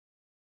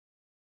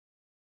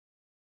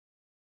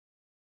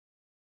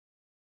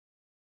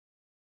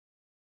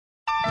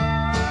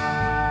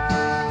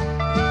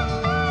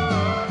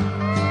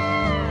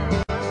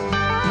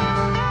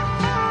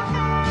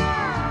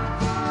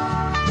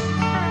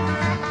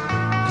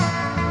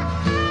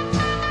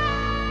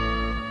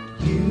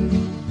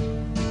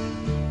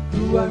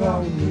who are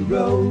on the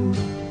road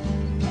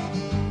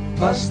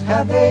must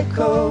have a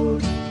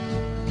code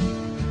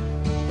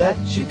that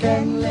you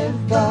can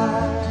live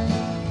by,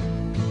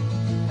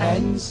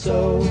 and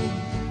so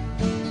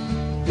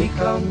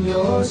become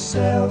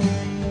yourself,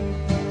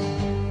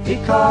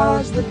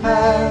 because the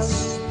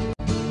past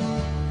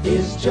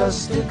is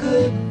just a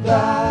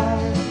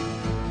goodbye.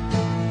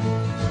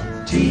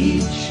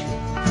 Teach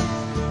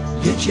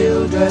your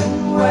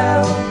children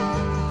well,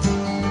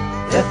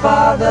 their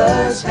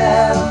father's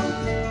hell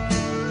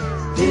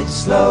did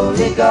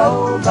slowly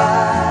go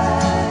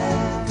by,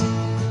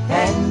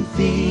 and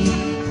feed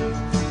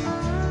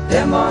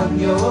them on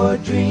your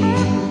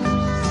dreams,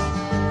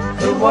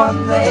 the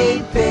one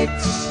they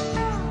picked,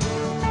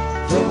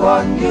 the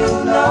one you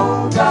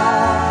know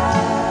by.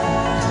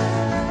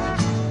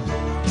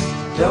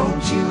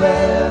 Don't you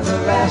ever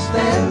ask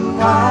them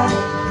why,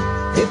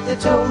 if they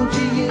told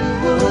you you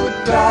would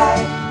cry.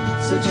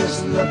 So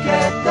just look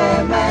at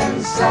them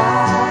and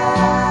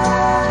sigh,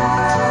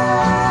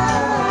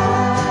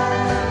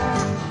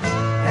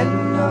 and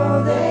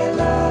know they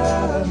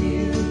love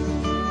you.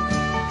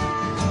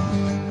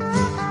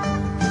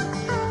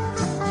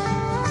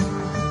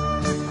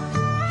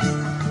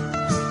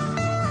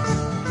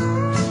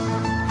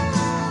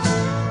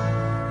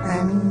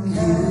 And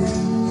you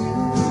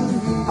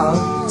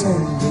of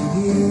tender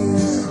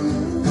years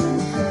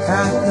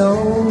can't know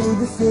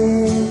the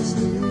fears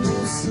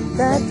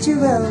that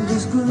your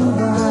elders grew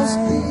by,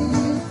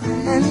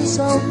 and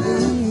so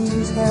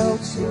please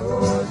help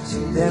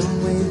them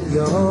with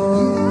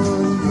your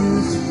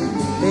youth.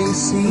 They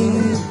see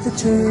the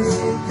truth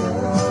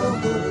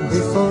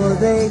before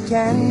they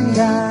can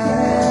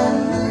die.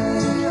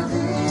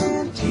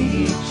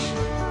 Teach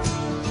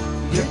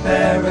your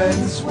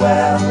parents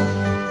well,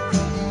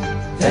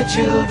 their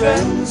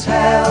children's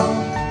hell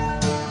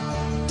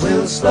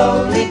will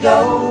slowly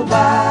go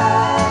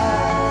by,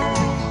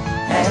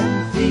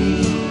 and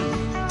feed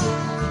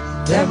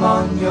them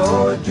on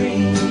your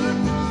dreams,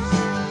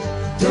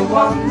 the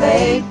one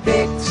they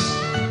picked,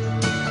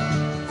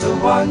 the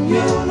one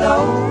you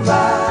know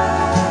by.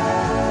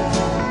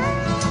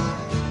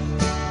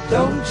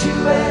 Don't you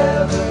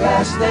ever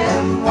ask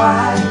them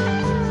why,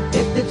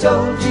 if they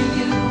told you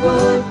you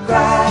would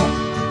cry.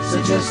 So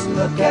just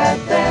look at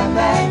them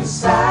and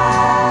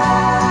sigh.